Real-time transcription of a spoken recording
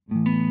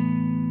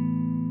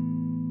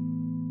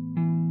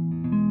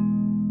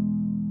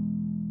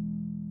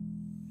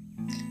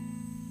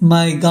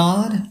my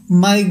God,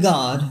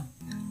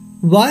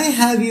 why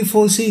have you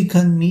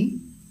forsaken me?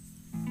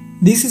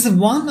 This is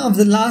one of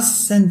the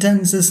last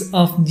sentences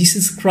of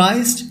Jesus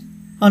Christ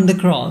on the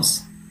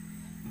cross.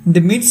 In the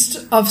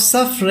midst of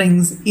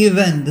sufferings,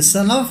 even the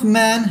Son of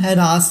Man had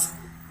asked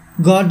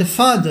God the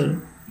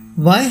Father,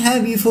 why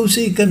have you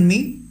forsaken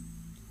me?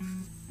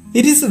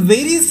 It is a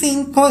very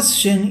same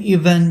question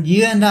even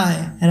you and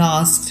I had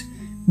asked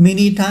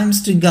many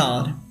times to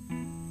God.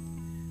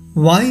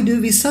 Why do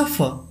we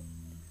suffer?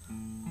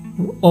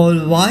 Or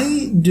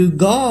why do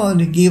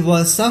God give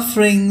us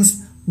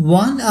sufferings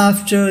one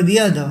after the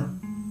other?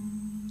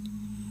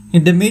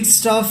 In the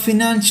midst of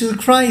financial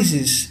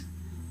crisis,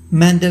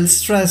 mental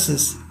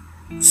stresses,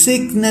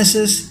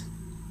 sicknesses,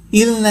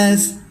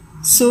 illness,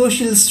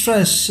 social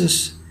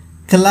stresses,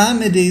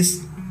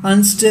 calamities,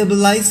 unstable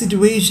life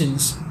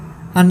situations,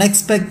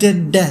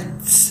 unexpected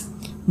deaths,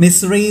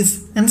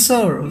 miseries and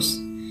sorrows,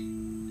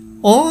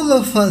 all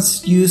of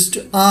us used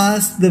to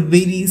ask the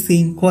very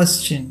same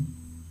question.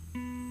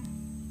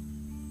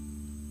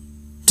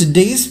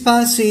 Today's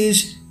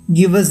passage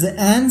gives us the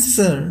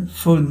answer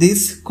for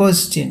this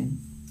question.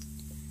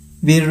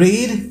 We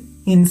read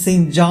in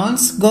St.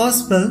 John's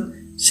Gospel,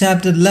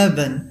 chapter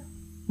 11,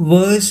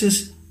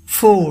 verses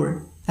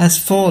 4 as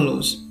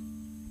follows.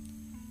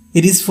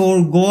 It is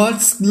for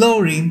God's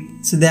glory,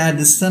 so that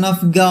the Son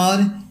of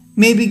God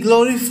may be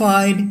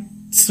glorified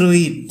through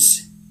it.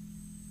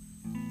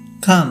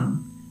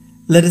 Come,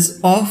 let us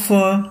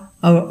offer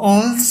our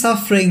all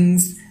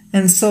sufferings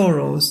and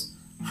sorrows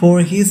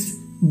for His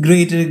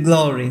greater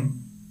glory,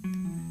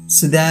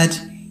 so that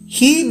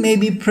He may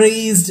be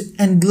praised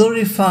and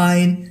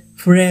glorified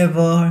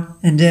forever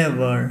and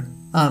ever.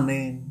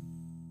 Amen.